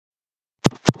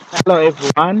Hello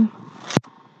everyone.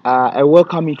 I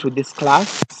welcome you to this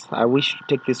class. I wish to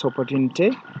take this opportunity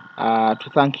to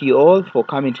thank you all for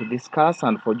coming to this class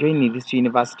and for joining this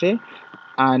university.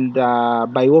 And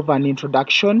by way of an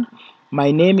introduction,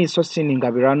 my name is Austin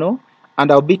Ingabirano,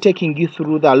 and I'll be taking you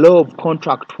through the Law of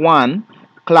Contract 1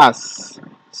 class.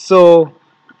 So,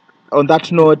 on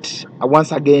that note,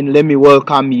 once again, let me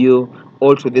welcome you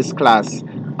all to this class.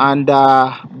 And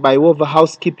by way of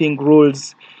housekeeping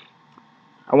rules,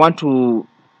 I want to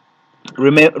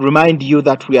remind you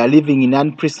that we are living in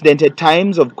unprecedented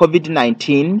times of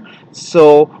COVID-19,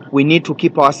 so we need to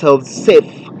keep ourselves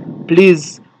safe.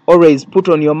 Please always put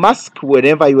on your mask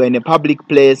whenever you are in a public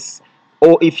place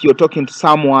or if you're talking to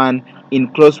someone in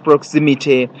close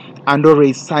proximity, and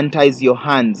always sanitize your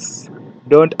hands.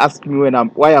 Don't ask me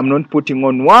why I'm not putting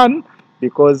on one,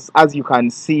 because as you can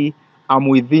see, I'm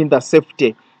within the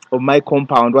safety of my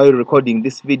compound while recording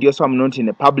this video, so I'm not in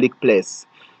a public place.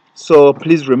 So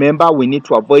please remember, we need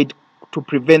to avoid to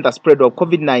prevent the spread of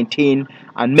COVID-19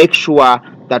 and make sure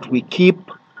that we keep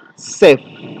safe.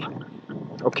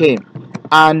 Okay,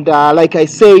 and like I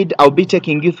said, I'll be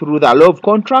taking you through the law of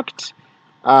contract.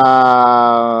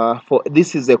 For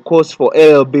this is a course for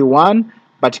LLB 1,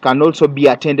 but can also be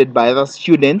attended by other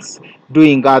students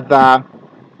doing other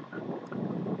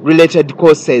related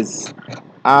courses.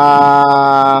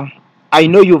 I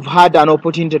know you've had an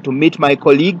opportunity to meet my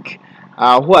colleague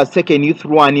who has taken you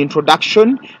through an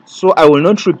introduction, so I will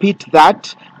not repeat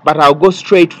that, but I'll go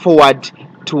straight forward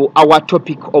to our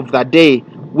topic of the day,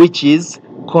 which is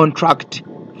contract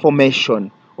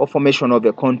formation or formation of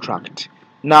a contract.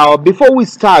 Now, before we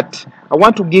start, I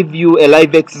want to give you a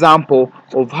live example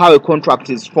of how a contract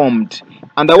is formed,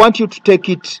 and I want you to take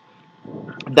it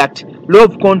that law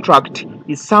of contract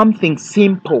is something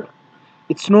simple.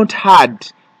 It's not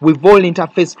hard. We've all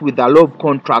interfaced with the law of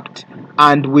contract,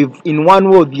 and we've, in one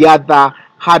way or the other,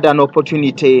 had an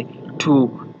opportunity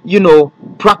to,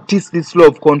 practice this law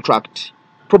of contract,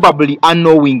 probably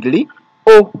unknowingly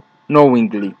or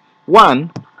knowingly. One,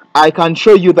 I can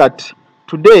show you that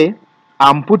today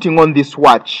I'm putting on this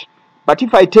watch, but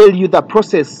if I tell you the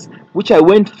process which I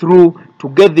went through to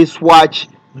get this watch,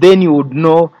 then you would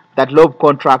know that law of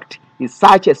contract is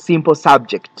such a simple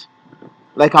subject.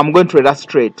 Like I'm going to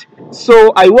illustrate.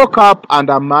 So I woke up and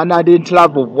I'm an ardent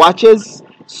love of watches,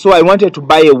 so I wanted to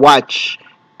buy a watch,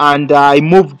 and I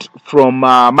moved from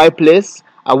my place.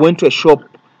 I went to a shop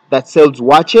that sells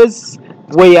watches,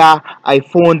 where I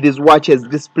found these watches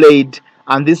displayed,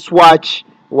 and this watch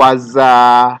was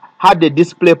had a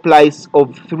display price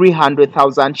of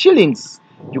 300,000 shillings,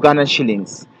 Ugandan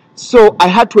shillings. So I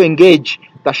had to engage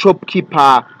the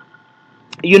shopkeeper,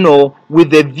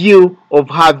 with a view of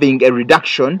having a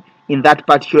reduction in that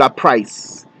particular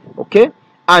price. Okay,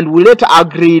 and we later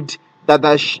agreed that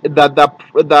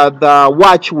the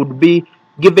watch would be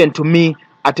given to me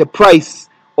at a price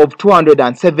of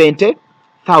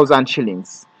 270,000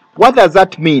 shillings. What does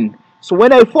that mean? So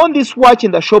when I found this watch in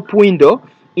the shop window,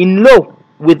 in law,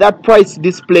 with that price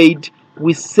displayed,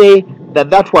 we say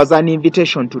that that was an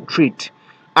invitation to treat.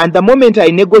 And the moment I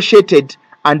negotiated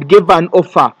and gave an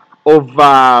offer of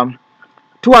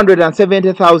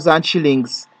 270,000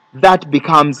 shillings, that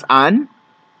becomes an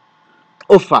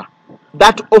offer.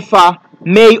 That offer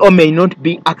may or may not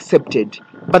be accepted,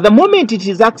 but the moment it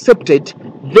is accepted,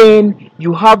 then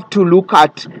you have to look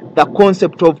at the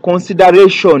concept of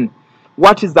consideration.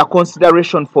 What is the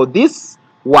consideration for this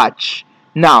watch?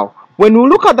 Now, when we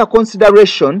look at the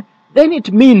consideration, then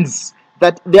it means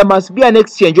that there must be an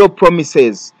exchange of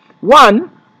promises.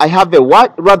 One, I have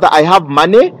I have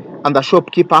money, and the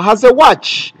shopkeeper has a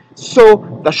watch.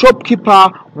 So the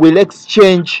shopkeeper will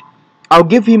exchange. I'll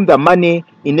give him the money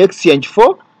in exchange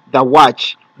for the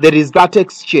watch. There is that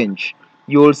exchange.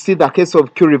 You will see the case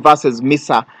of Curie versus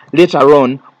Misa later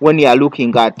on when you are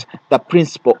looking at the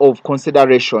principle of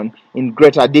consideration in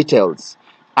greater details,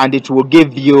 and it will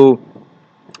give you,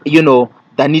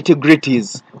 the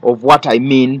nitty-gritties of what I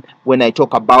mean when I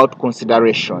talk about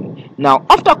consideration. Now,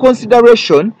 after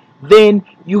consideration, then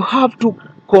you have to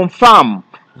confirm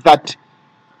that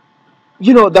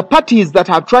the parties that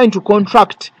are trying to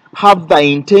contract have the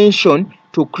intention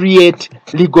to create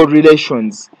legal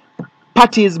relations.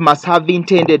 Parties must have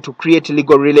intended to create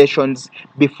legal relations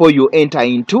before you enter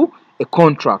into a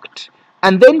contract.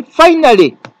 And then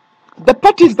finally, the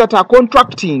parties that are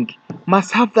contracting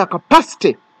must have the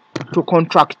capacity to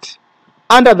contract.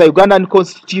 Under the Ugandan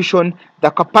Constitution,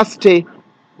 the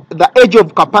age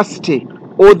of capacity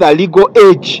or the legal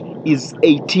age is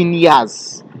 18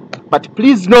 years. But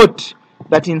please note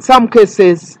that in some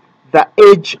cases, the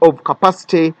age of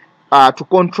capacity to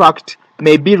contract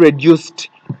may be reduced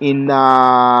in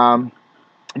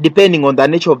depending on the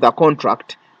nature of the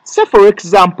contract. Say for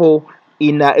example,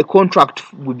 in a contract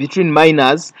between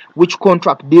minors, which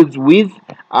contract deals with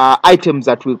items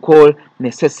that we call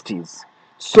necessities.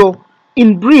 So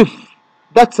in brief,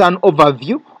 that's an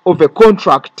overview of a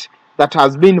contract that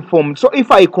has been formed. So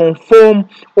if I conform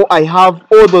or I have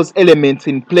all those elements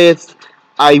in place,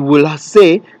 I will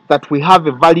say that we have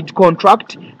a valid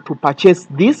contract to purchase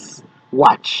this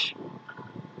watch.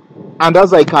 And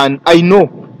as I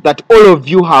know that all of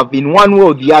you have in one way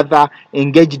or the other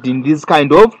engaged in this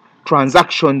kind of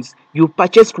transactions. You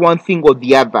purchased one thing or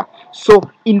the other. So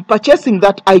in purchasing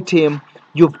that item,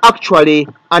 you've actually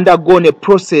undergone a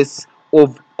process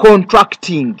of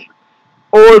contracting.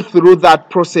 All through that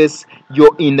process,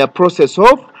 you're in the process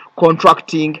of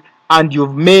contracting, and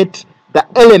you've met the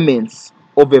elements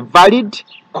of a valid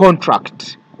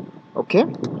contract. Okay?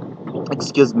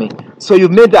 Excuse me. So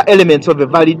you've made the elements of a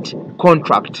valid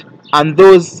contract, and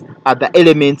those are the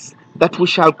elements that we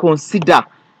shall consider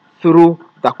through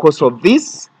the course of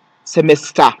this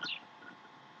semester.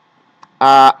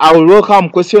 I will welcome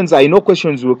questions. I know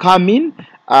questions will come in,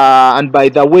 and by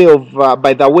the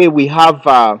way, we have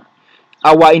our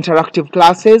interactive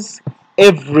classes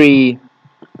every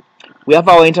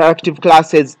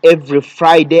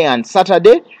Friday and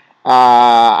Saturday.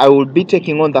 I will be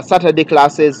taking on the Saturday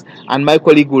classes, and my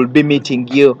colleague will be meeting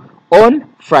you on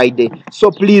Friday. So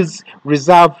please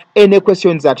reserve any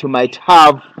questions that you might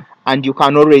have, and you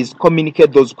can always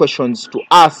communicate those questions to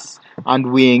us,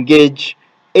 and we engage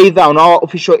either on our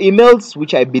official emails,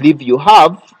 which I believe you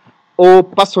have, or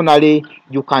personally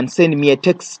you can send me a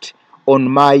text on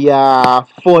my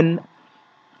phone,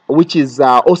 which is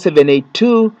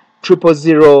 0782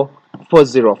 000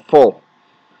 404.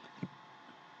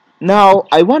 Now,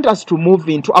 I want us to move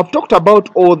into, I've talked about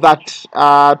all that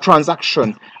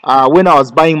transaction when I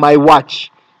was buying my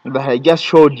watch that I just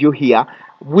showed you here,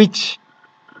 which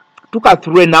took us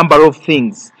through a number of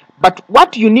things. But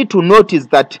what you need to note is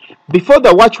that before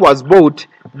the watch was bought,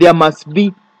 there must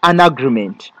be an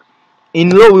agreement. In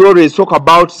law, we always talk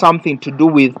about something to do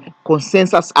with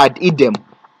consensus ad idem,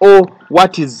 or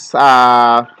what is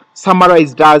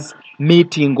summarized as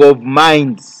meeting of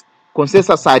minds.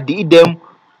 Consensus ad idem,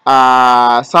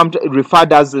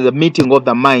 referred as the meeting of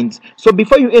the minds. So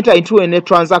before you enter into any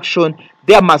transaction,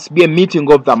 there must be a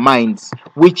meeting of the minds,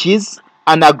 which is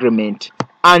an agreement.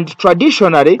 And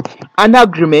traditionally, an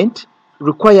agreement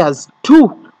requires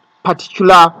two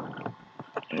particular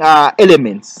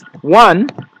elements. One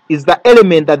is the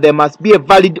element that there must be a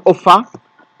valid offer,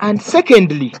 and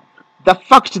secondly, the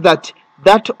fact that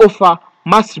that offer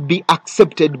must be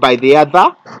accepted by the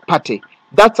other party.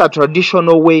 That's a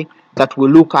traditional way that we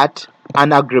look at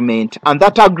an agreement, and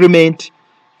that agreement,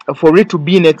 for it to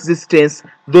be in existence,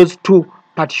 those two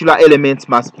particular elements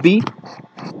must be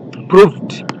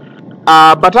proved.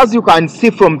 But as you can see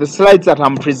from the slides that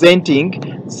I'm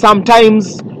presenting,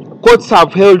 sometimes courts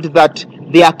have held that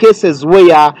there are cases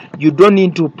where you don't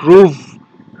need to prove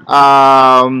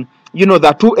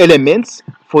the two elements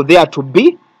for there to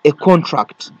be a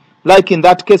contract. Like in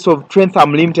that case of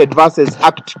Trentham Limited versus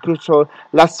Agricultural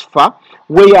Lasfa,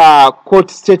 where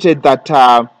court stated that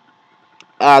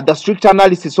the strict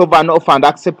analysis of an offer and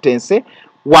acceptance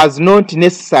was not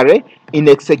necessary in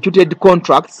executed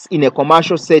contracts in a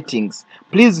commercial settings.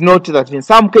 Please note that in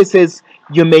some cases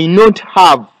you may not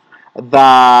have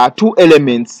the two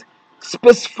elements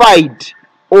specified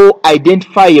or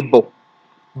identifiable,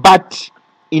 but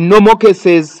in normal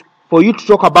cases, for you to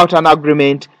talk about an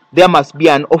agreement, there must be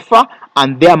an offer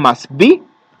and there must be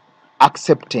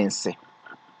acceptance.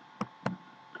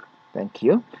 Thank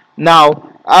you.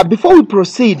 Now, before we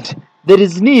proceed, there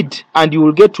is need, and you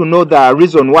will get to know the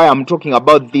reason why I'm talking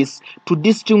about this, to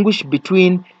distinguish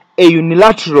between a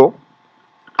unilateral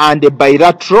and a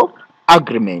bilateral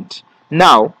agreement.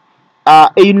 Now,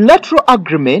 a unilateral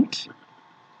agreement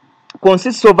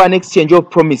consists of an exchange of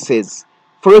promises.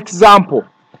 For example,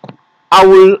 I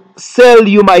will sell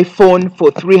you my phone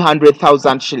for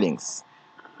 300,000 shillings.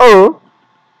 Or,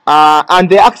 and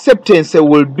the acceptance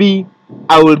will be,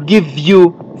 I will give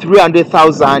you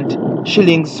 300,000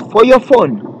 shillings for your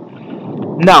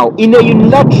phone. Now, in a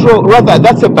unilateral, rather,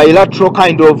 that's a bilateral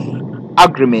kind of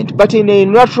agreement. But in a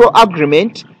unilateral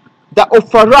agreement, the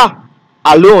offerer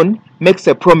alone makes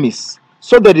a promise.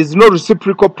 So there is no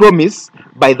reciprocal promise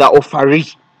by the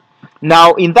offeree.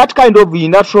 Now, in that kind of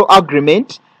unilateral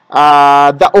agreement,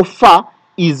 the offer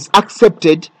is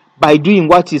accepted by doing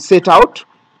what is set out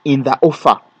in the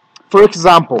offer. For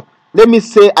example, let me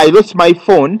say I lost my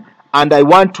phone and I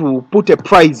want to put a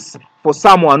prize for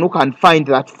someone who can find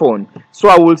that phone. So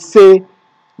I will say,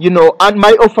 and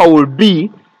my offer will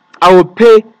be I will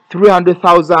pay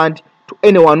 300,000 to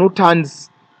anyone who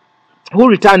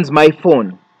returns my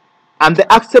phone, and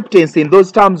the acceptance in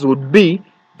those terms would be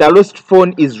the lost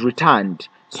phone is returned.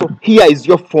 So here is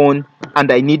your phone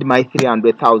and I need my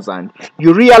 300,000.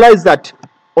 You realize that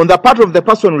on the part of the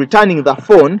person returning the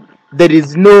phone, there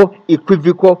is no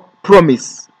equivocal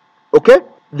promise. Okay?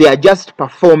 They are just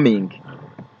performing.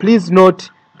 Please note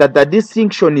that the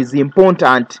distinction is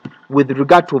important with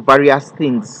regard to various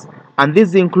things. And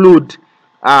these include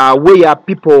where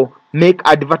people make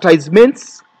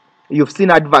advertisements. You've seen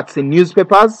adverts in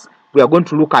newspapers. We are going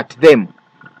to look at them.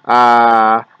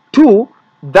 Two,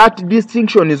 that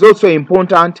distinction is also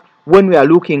important when we are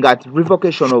looking at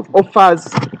revocation of offers,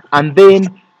 and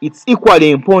then it's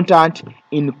equally important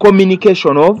in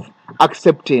communication of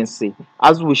acceptance,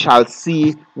 as we shall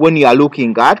see when we are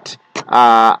looking at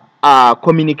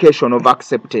communication of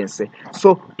acceptance.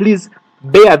 So please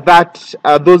bear that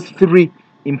those three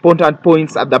important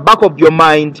points at the back of your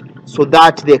mind so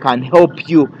that they can help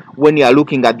you when you are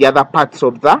looking at the other parts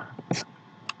of the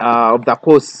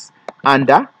course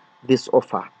under this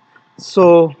offer.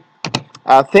 So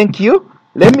thank you.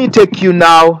 Let me take you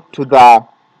now to the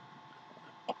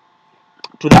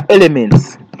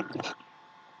elements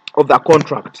of the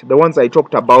contract, the ones I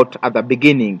talked about at the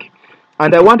beginning.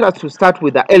 And I want us to start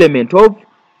with the element of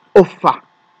offer.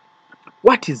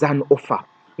 What is an offer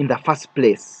in the first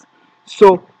place?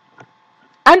 So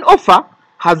an offer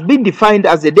has been defined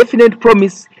as a definite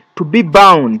promise to be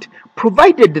bound,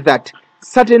 provided that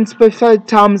certain special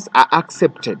terms are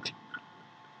accepted.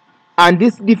 And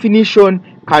this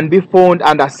definition can be found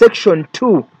under Section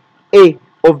 2A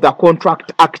of the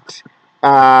Contract Act.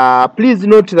 Please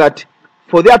note that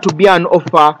for there to be an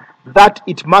offer, that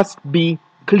it must be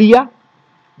clear,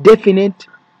 definite,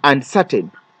 and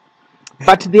certain.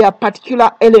 But there are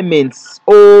particular elements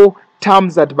or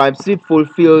terms that must be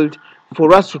fulfilled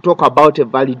for us to talk about a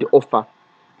valid offer.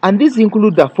 And these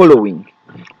include the following.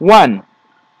 1.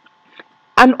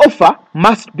 An offer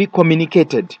must be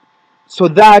communicated so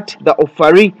that the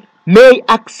offeree may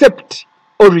accept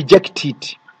or reject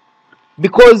it.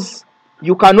 Because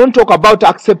you cannot talk about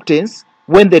acceptance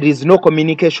when there is no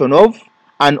communication of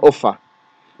an offer.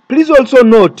 Please also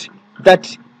note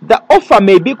that the offer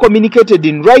may be communicated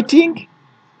in writing.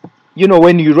 You know,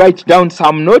 when you write down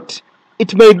some note,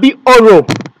 it may be oral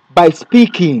by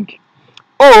speaking,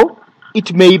 or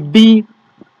it may be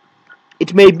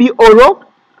oral,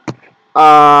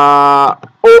 or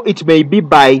it may be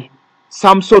by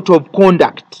some sort of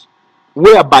conduct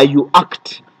whereby you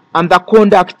act, and the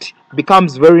conduct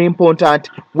becomes very important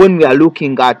when we are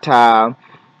looking at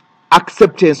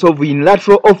acceptance of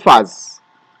unilateral offers.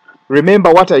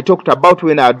 Remember what I talked about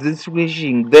when I was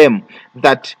distinguishing them,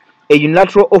 that a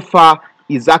unilateral offer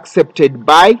is accepted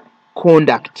by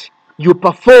conduct. You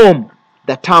perform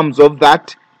the terms of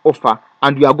that offer,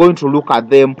 and we are going to look at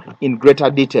them in greater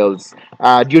details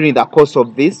during the course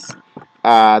of this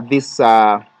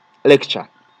lecture.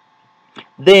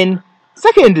 Then,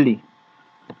 thirdly,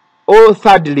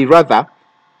 rather,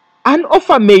 an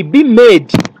offer may be made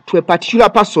to a particular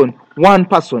person, one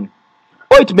person,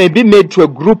 or it may be made to a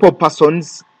group of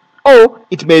persons, or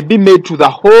it may be made to the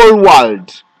whole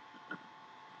world.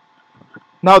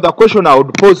 Now the question I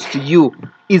would pose to you,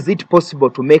 is it possible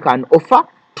to make an offer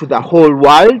to the whole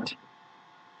world?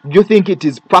 Do you think it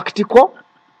is practical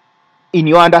in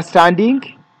your understanding?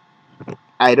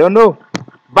 I don't know.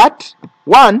 But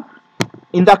one,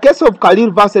 in the case of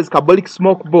Khalil versus Carbolic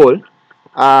Smoke Ball,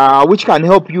 which can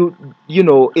help you,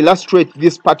 illustrate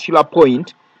this particular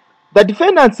point, the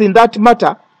defendants in that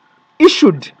matter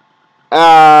issued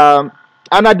an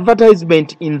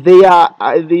advertisement in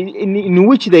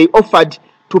which they offered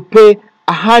to pay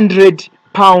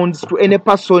 £100 to any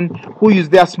person who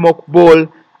used their smoke ball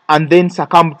and then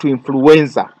succumbed to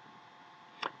influenza.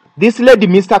 This lady,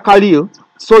 Mr. Khalil,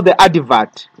 saw the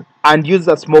advert and used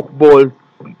the smoke ball,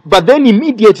 but then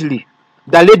immediately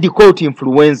the lady caught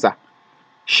influenza.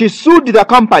 She sued the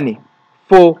company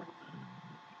for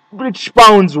British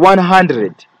pounds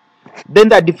 100. Then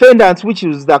the defendants, which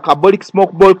is the Carbolic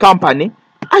Smoke Ball Company,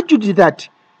 argued that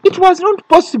it was not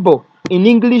possible in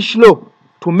English law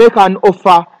to make an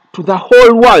offer to the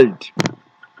whole world.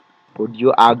 Would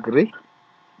you agree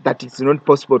that it's not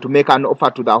possible to make an offer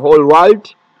to the whole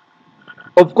world?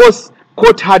 Of course,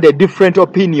 court had a different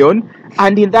opinion,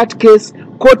 and in that case,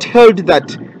 court held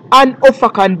that an offer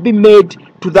can be made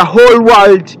to the whole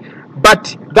world,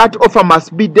 but that offer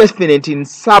must be definite in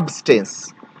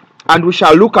substance. And we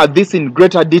shall look at this in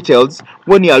greater details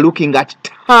when you are looking at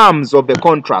terms of a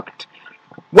contract.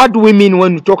 What do we mean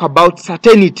when we talk about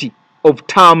certainty of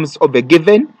terms of a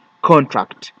given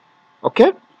contract?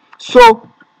 Okay? So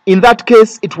in that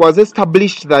case, it was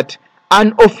established that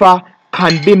an offer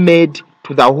can be made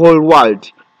to the whole world.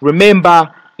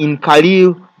 Remember, in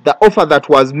Khalil, the offer that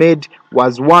was made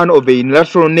was one of a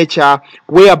unilateral nature,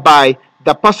 whereby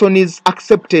the person's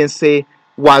acceptance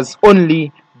was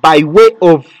only by way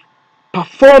of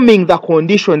performing the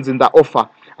conditions in the offer,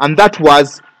 and that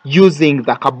was using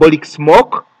the carbolic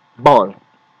smoke ball.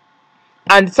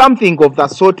 And something of the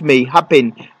sort may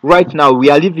happen right now.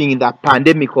 We are living in the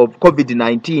pandemic of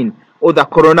COVID-19 or the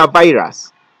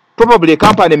coronavirus. Probably a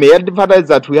company may advertise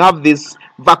that we have this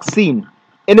vaccine.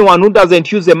 Anyone who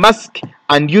doesn't use a mask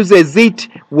and uses it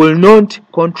will not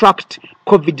contract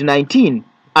COVID-19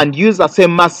 and use the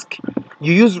same mask.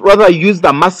 You use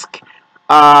the mask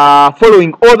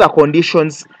following all the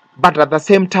conditions, but at the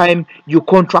same time you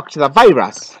contract the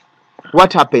virus.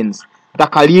 What happens? The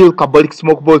Khalil carbolic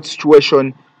smoke ball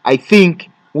situation, I think,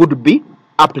 would be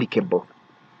applicable.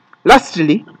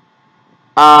 Lastly,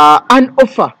 an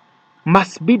offer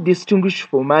must be distinguished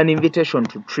from an invitation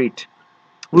to treat.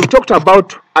 We've talked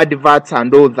about adverts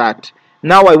and all that.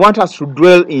 Now I want us to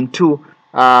dwell into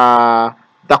the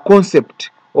concept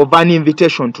of an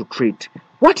invitation to treat.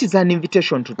 What is an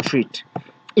invitation to treat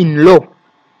in law?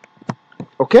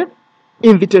 Okay?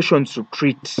 Invitations to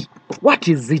treat. What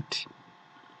is it?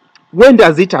 When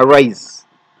does it arise?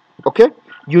 Okay?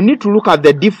 You need to look at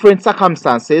the different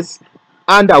circumstances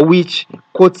under which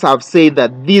courts have said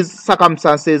that these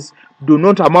circumstances do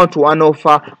not amount to an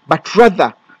offer, but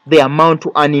rather they amount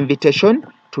to an invitation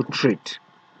to treat.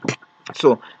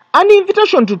 So, an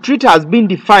invitation to treat has been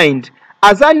defined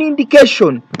as an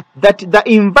indication that the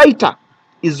inviter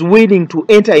is willing to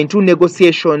enter into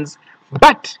negotiations,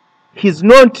 but he's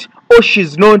not or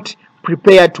she's not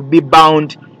prepared to be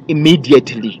bound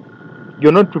immediately.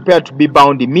 You're not prepared to be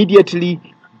bound immediately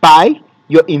by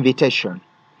your invitation.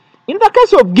 In the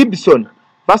case of Gibson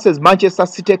versus Manchester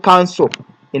City Council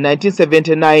in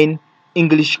 1979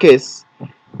 English case,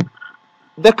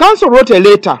 the council wrote a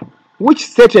letter which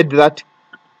stated that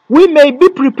we may be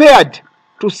prepared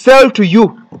to sell to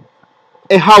you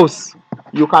a house.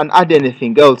 You can add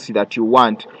anything else that you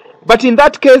want. But in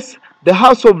that case, the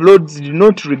House of Lords did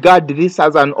not regard this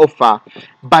as an offer,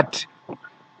 but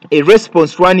a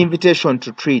response to an invitation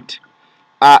to treat.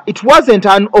 It wasn't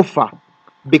an offer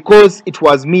because it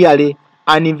was merely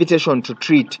an invitation to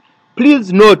treat.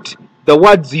 Please note the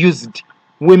words used.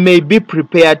 We may be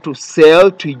prepared to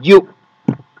sell to you.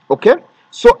 Okay?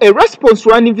 So a response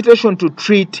to an invitation to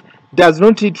treat does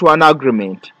not lead to an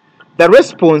agreement. The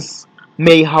response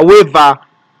may, however,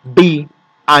 be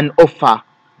an offer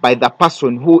by the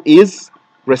person who is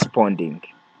responding.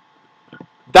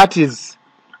 That is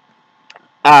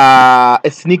a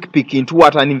sneak peek into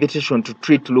what an invitation to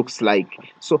treat looks like.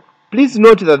 So please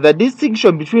note that the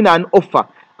distinction between an offer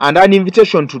and an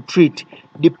invitation to treat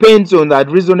depends on the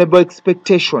reasonable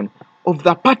expectation of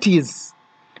the parties.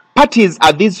 Parties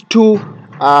are these two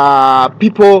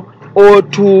people or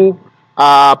two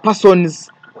persons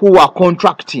who are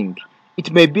contracting.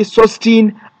 It may be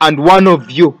Sostin and one of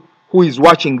you who is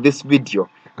watching this video.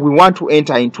 We want to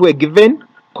enter into a given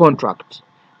contract.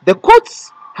 The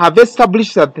courts have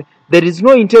established that there is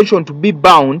no intention to be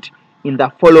bound in the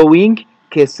following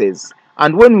cases.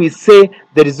 And when we say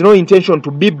there is no intention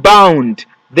to be bound,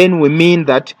 then we mean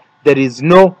that there is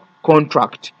no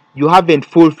contract. You haven't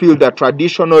fulfilled the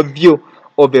traditional view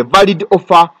of a valid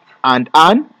offer and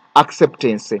an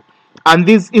acceptance. And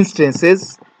these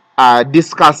instances are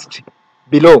discussed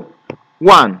below.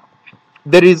 1.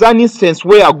 There is an instance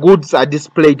where goods are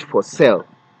displayed for sale.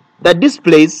 The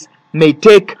displays may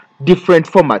take different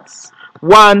formats.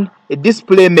 1. A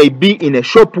display may be in a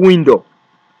shop window.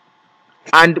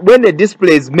 And when a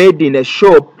display is made in a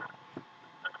shop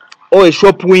or a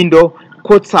shop window,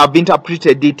 courts have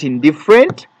interpreted it in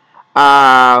different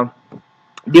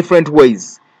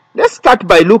ways. Let's start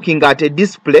by looking at a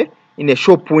display in a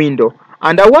shop window.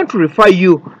 And I want to refer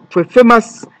you to a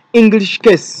famous English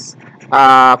case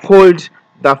called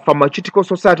the Pharmaceutical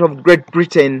Society of Great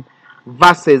Britain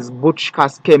versus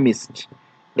Butchers Chemist,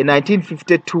 a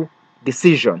 1952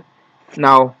 decision.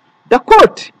 Now, the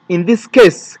court in this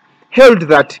case held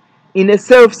that in a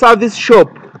self-service shop,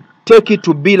 take it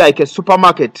to be like a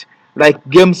supermarket, like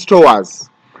game stores,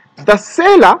 the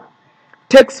sale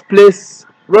takes place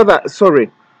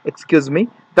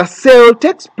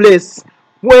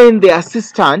when the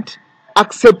assistant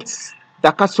accepts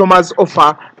the customer's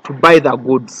offer to buy the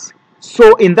goods.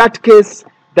 So in that case,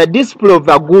 the display of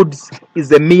the goods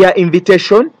is a mere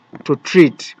invitation to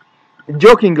treat.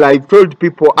 Jokingly, I've told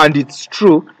people, and it's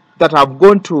true, that I've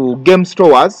gone to game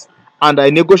stores and I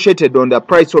negotiated on the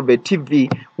price of a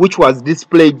TV which was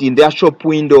displayed in their shop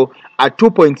window at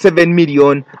 2.7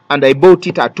 million, and I bought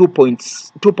it at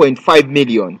 2.5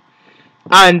 million.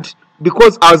 And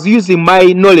because I was using my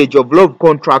knowledge of law of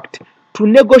contract to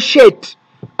negotiate,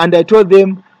 and I told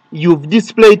them, you've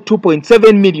displayed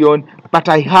 2.7 million, but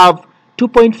I have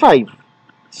 2.5.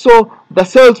 So the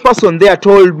salesperson there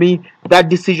told me that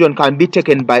decision can be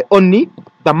taken by only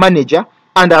the manager,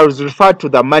 and I was referred to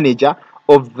the manager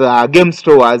of the game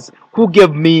stores, who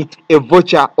gave me a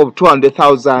voucher of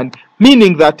 200,000,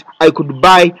 meaning that I could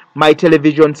buy my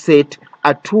television set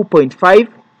at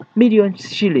 2.5 million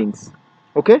shillings.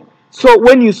 Okay, so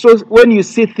when you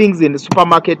see things in the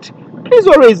supermarket, please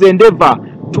always endeavor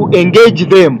to engage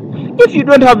them. If you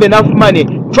don't have enough money,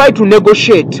 try to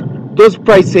negotiate. Those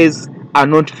prices are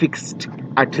not fixed,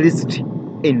 at least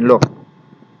in law.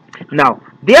 Now,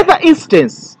 the other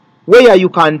instance where you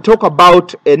can talk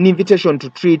about an invitation to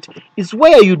treat is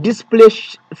where you display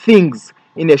things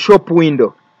in a shop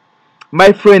window.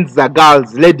 My friends, the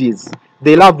girls, ladies,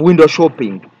 they love window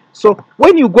shopping. So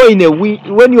when you go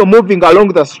when you're moving along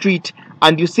the street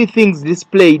and you see things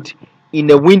displayed in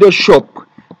a window shop,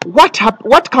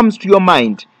 what comes to your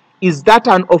mind? Is that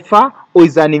an offer or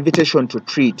is an invitation to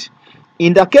treat?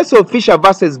 In the case of Fisher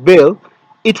versus Bell,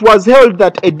 it was held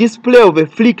that a display of a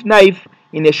flick knife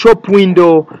in a shop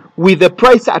window with a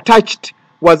price attached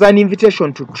was an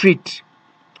invitation to treat.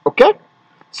 Okay?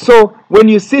 So when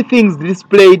you see things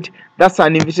displayed, that's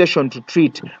an invitation to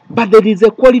treat. But there is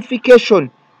a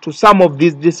qualification to some of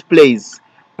these displays,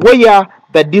 where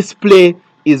the display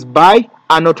is by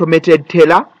an automated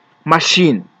teller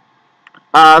machine.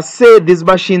 Say these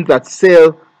machines that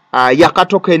sell Yaka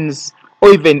tokens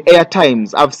or even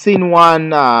airtimes. I've seen one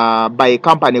by a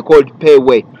company called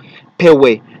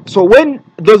Payway. So when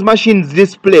those machines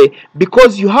display,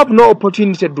 because you have no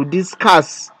opportunity to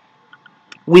discuss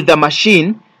with the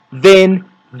machine, then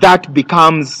that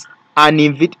becomes an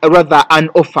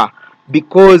offer,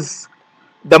 because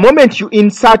the moment you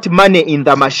insert money in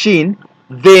the machine,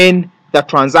 then the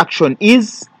transaction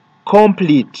is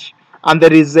complete. And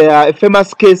there is a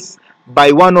famous case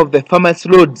by one of the famous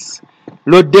lords,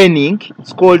 Lord Denning.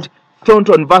 It's called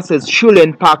Thornton versus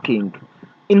Shulen Parking.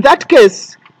 In that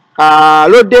case,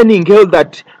 Lord Denning held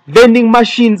that vending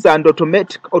machines and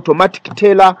automatic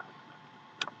teller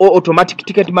or automatic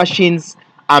ticket machines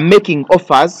are making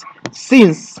offers,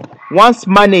 since once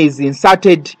money is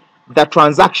inserted, the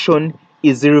transaction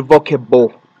is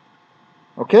irrevocable.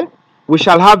 Okay, we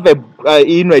shall have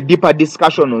a deeper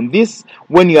discussion on this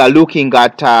when you are looking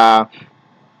at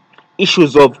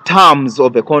issues of terms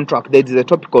of a contract. There is a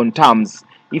topic on terms.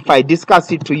 If I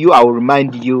discuss it to you, I will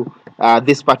remind you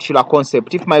this particular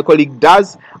concept. If my colleague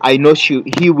does, I know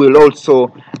he will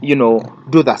also,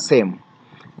 do the same.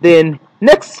 Then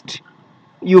next,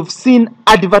 you've seen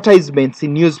advertisements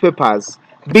in newspapers,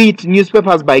 be it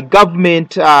newspapers by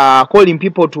government calling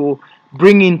people to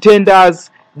bring in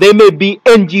tenders. They may be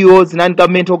NGOs,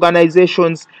 non-government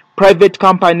organizations, private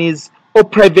companies, or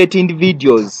private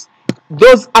individuals.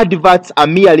 Those adverts are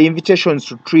merely invitations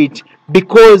to treat,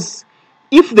 because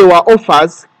if they were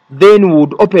offers, then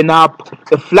would open up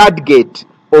a floodgate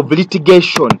of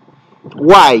litigation.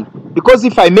 Why? Because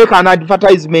if I make an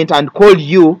advertisement and call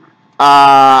you,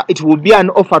 it will be an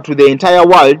offer to the entire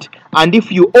world, and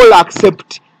if you all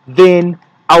accept, then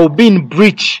I will be in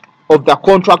breach of the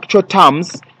contractual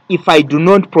terms if I do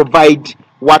not provide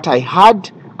what I had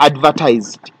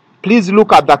advertised. Please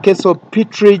look at the case of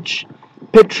Petridge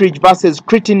versus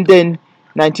Crittenden,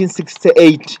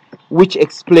 1968, which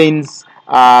explains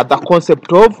the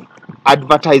concept of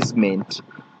advertisement.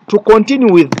 To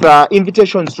continue with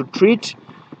invitations to treat,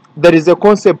 there is a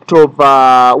concept of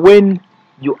when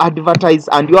you advertise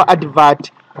and your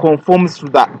advert conforms to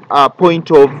the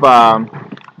point of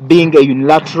being a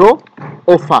unilateral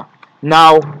offer.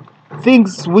 Now,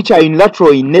 things which are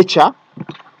unilateral in nature,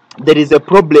 there is a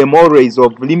problem always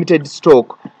of limited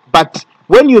stock. But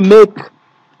when you make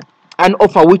an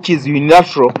offer which is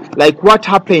unilateral, like what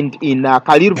happened in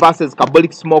Khalil versus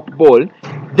Kabalik Smoke Ball,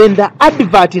 then the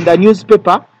advert in the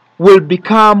newspaper will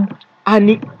become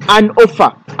an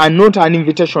offer and not an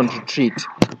invitation to treat.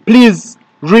 Please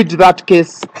read that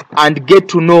case and get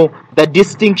to know the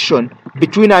distinction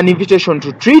between an invitation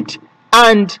to treat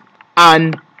and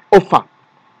an offer.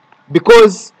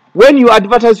 Because when you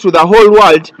advertise to the whole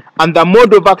world and the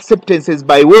mode of acceptance is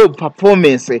by way of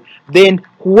performance, then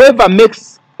whoever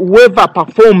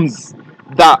performs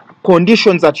the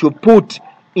conditions that you put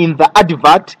in the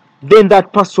advert, then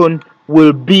that person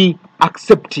will be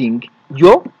accepting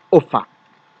your offer.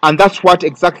 And that's what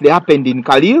exactly happened in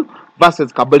Khalil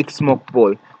versus Kabalik Smoke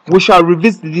Ball. We shall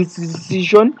revisit this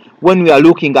decision when we are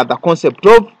looking at the concept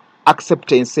of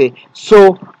acceptance.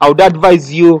 So I would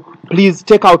advise you, please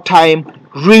take out time,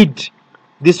 read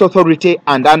this authority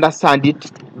and understand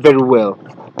it very well.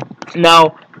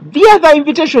 Now, the other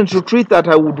invitation to treat that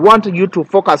I would want you to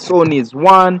focus on is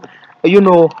one,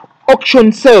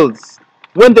 auction sales.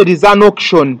 When there is an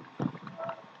auction,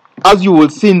 as you will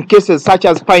see in cases such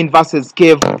as Pine versus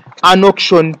Cave, an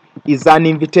auction is an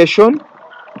invitation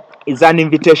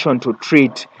to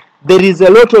treat. There is a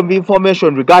lot of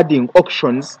information regarding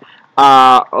auctions,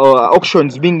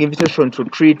 auctions being invitation to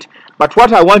treat. But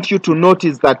what I want you to note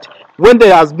is that when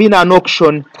there has been an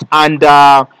auction and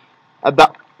the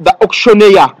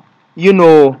auctioneer,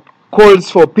 calls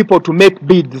for people to make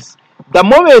bids, the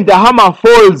moment the hammer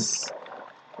falls,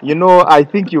 I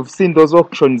think you've seen those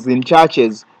auctions in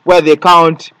churches where they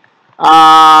count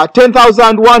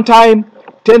 10,000 one time,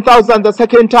 10,000 the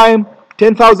second time,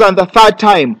 10,000 the third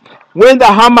time. When the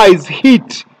hammer is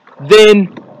hit,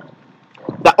 then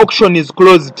the auction is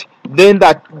closed. Then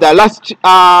the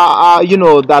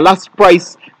last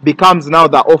price becomes now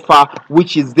the offer,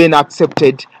 which is then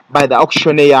accepted by the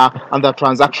auctioneer, and the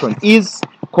transaction is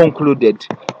concluded.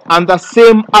 And the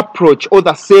same approach or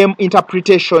the same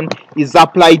interpretation is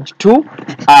applied to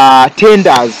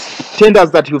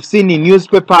tenders that you've seen in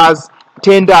newspapers,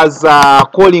 tenders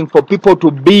calling for people to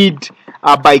bid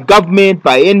by government,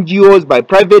 by NGOs, by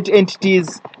private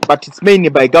entities, but it's mainly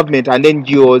by government and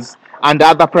NGOs and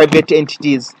other private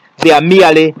entities. They are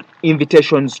merely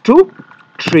invitations to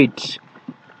treat.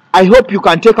 I hope you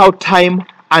can take out time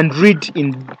and read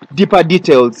in deeper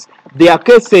details. There are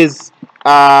cases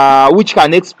which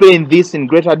can explain this in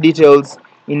greater details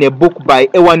in a book by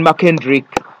Ewan McKendrick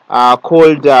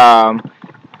called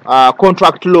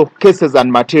Contract Law, Cases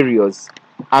and Materials.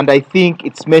 And I think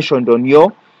it's mentioned on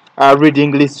your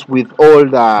reading list with all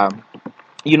the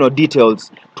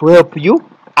details to help you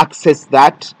access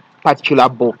that particular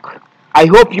book. I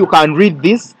hope you can read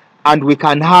this and we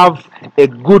can have a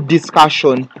good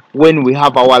discussion when we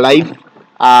have our live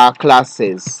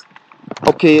classes.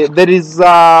 Okay, there is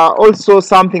also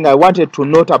something I wanted to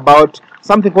note about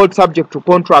something called subject to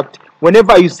contract.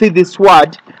 Whenever you see this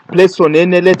word placed on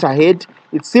any letterhead,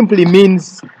 it simply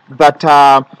means that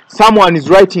someone is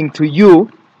writing to you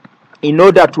in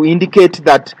order to indicate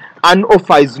that an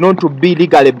offer is known to be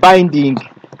legally binding.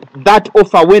 That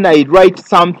offer, when I write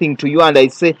something to you and I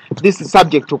say this is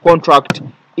subject to contract,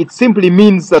 it simply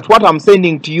means that what I'm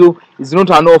sending to you is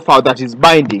not an offer that is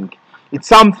binding. It's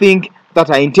something that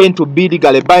I intend to be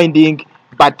legally binding,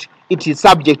 but it is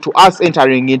subject to us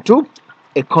entering into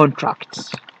a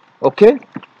contract. Okay?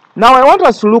 Now I want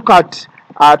us to look at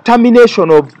termination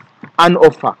of an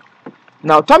offer.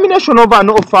 Now, termination of an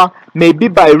offer may be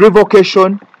by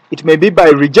revocation, it may be by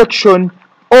rejection,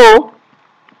 or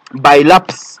by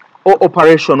lapse or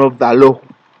operation of the law.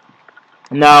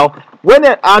 Now, when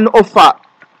an offer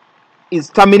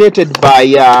is terminated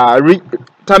by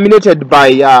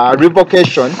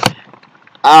revocation,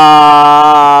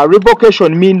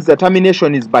 revocation means the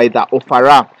termination is by the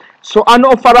offerer. So an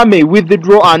offerer may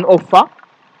withdraw an offer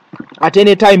at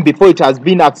any time before it has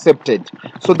been accepted.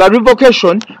 So the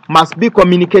revocation must be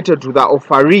communicated to the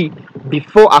offeree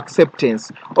before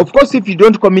acceptance. Of course, if you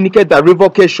don't communicate the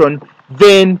revocation,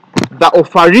 then the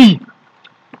offeree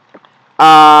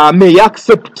may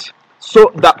accept.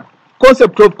 So the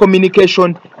concept of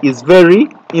communication is very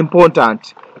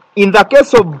important. In the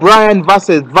case of Bryan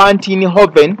versus Van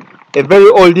Tienhoven, a very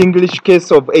old English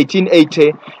case of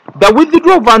 1880, the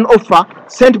withdrawal of an offer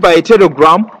sent by a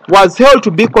telegram was held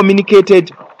to be communicated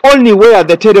only where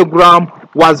the telegram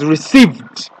was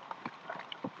received.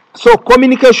 So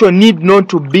communication need not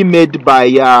to be made by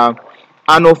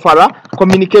an offerer.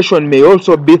 Communication may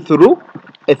also be through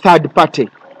a third party,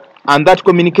 and that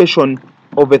communication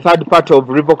of a third party of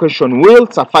revocation will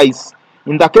suffice.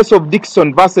 In the case of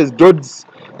Dixon versus Dodds,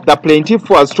 the plaintiff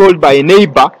was told by a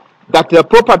neighbor that the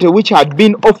property which had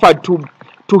been offered to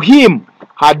him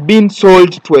had been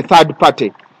sold to a third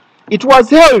party. It was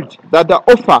held that the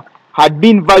offer had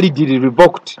been validly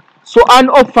revoked. So an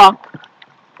offer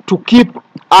to keep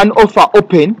an offer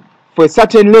open for a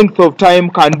certain length of time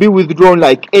can be withdrawn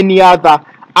like any other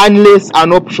unless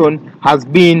an option has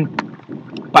been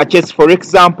purchased. For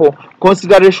example,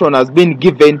 consideration has been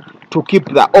given to keep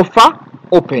the offer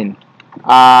open.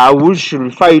 We should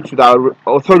refer you to the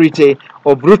authority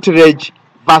of Rutledge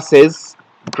versus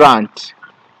Grant.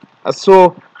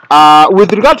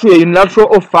 With regard to a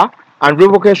unilateral offer and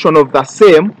revocation of the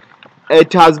same,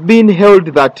 it has been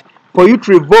held that for you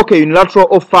to revoke a unilateral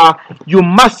offer, you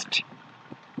must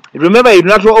remember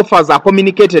unilateral offers are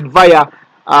communicated via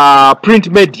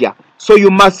print media. So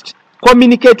you must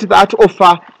communicate that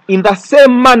offer in the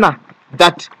same manner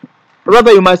that,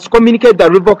 rather you must communicate the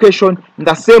revocation in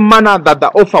the same manner that the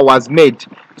offer was made.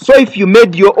 So if you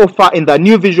made your offer in the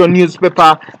New Vision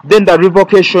newspaper, then the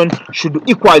revocation should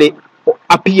equally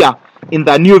appear in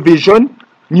the New Vision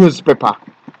newspaper.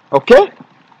 Okay?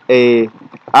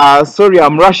 Sorry,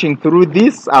 I'm rushing through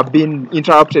this. I've been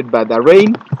interrupted by the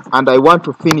rain and I want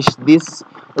to finish this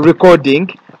recording,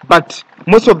 but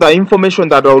most of the information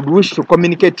that I would wish to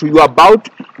communicate to you about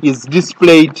is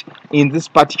displayed in this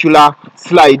particular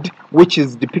slide, which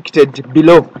is depicted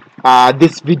below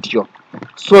this video.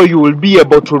 So you will be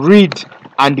able to read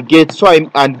and get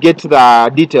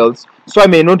the details. So I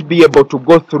may not be able to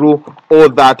go through all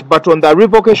that. But on the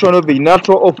revocation of the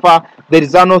unilateral offer, there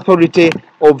is an authority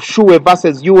of Shuwe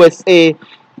versus USA,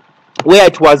 where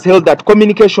it was held that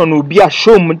communication will be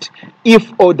assumed if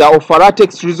the offeror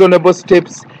takes reasonable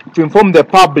steps to inform the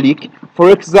public,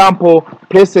 for example,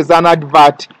 places an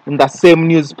advert in the same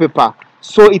newspaper.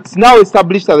 So it's now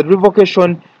established that the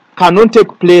revocation cannot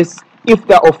take place if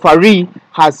the offeree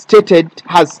has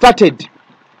started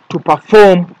to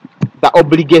perform the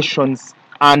obligations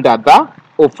under the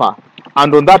offer.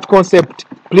 And on that concept,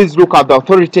 please look at the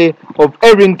authority of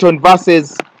Errington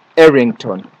versus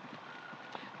Errington.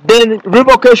 Then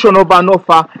revocation of an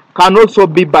offer can also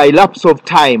be by lapse of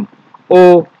time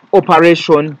or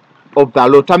operation of the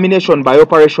law, termination by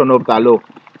operation of the law.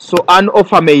 So an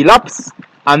offer may lapse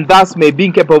and thus may be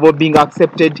incapable of being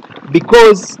accepted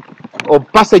because of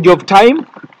passage of time,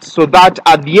 so that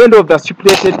at the end of the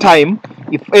stipulated time,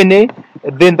 if any,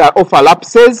 then the offer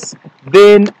lapses.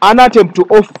 Then an attempt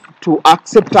to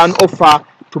accept an offer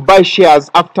to buy shares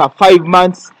after 5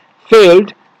 months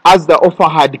failed, as the offer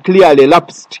had clearly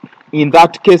lapsed in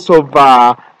that case of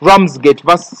Ramsgate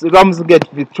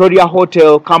Victoria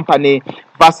Hotel Company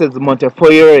versus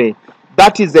Montefiore.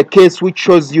 That is a case which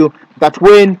shows you that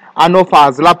when an offer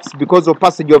has lapsed because of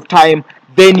passage of time,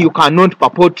 then you cannot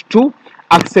purport to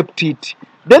accept it.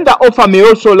 Then the offer may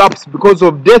also lapse because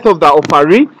of death of the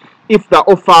offeree, if the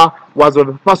offer was of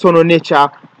a personal nature,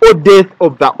 or death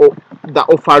of the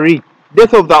offeree,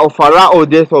 death of the offerer or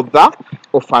death of the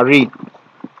offeree.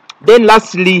 Then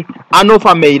lastly, an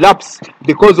offer may lapse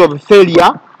because of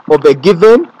failure of a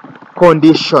given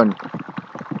condition.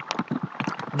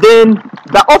 Then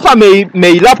the offer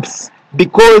may lapse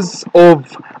because of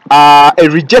a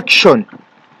rejection.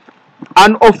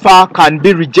 An offer can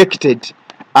be rejected.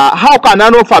 How can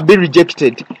an offer be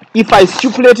rejected? If I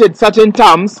stipulated certain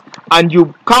terms and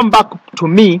you come back to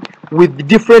me with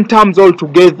different terms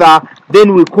altogether,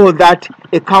 then we call that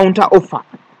a counter offer.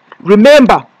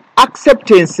 Remember,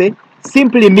 acceptance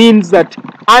simply means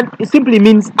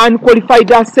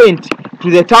unqualified assent to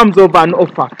the terms of an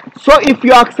offer. So if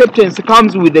your acceptance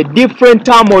comes with a different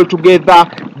term altogether,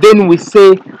 then we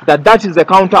say that that is a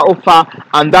counter offer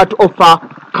and that offer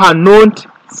cannot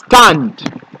stand.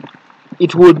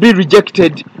 It will be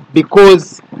rejected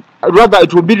because, rather,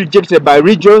 it will be rejected by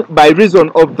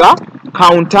reason of the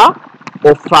counter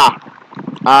offer.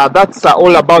 That's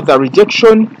all about the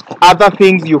rejection. Other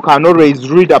things you can always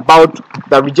read about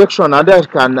the rejection and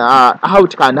how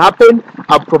it can happen.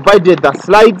 I've provided the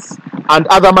slides and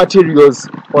other materials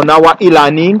on our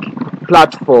e-learning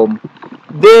platform.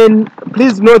 Then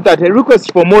please note that a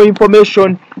request for more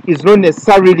information is not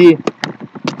necessarily,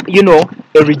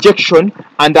 a rejection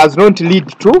and does not lead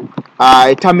to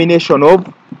a termination of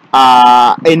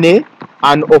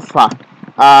an offer.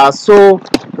 So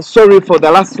sorry for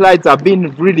the last slides. I've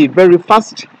been really very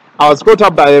fast. I was caught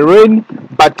up by the rain,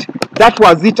 but that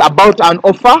was it about an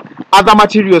offer. Other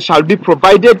materials shall be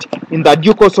provided in the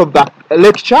due course of the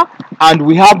lecture, and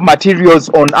we have materials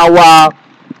on our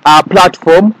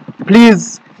platform.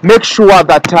 Please make sure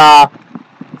that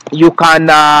you can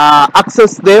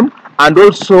access them and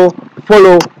also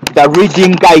follow the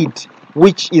reading guide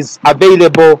which is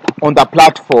available on the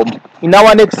platform. In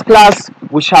our next class,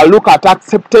 we shall look at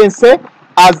acceptance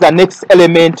as the next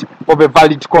element of a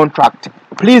valid contract.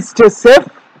 Please stay safe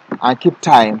and keep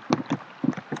time.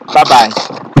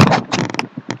 Bye-bye.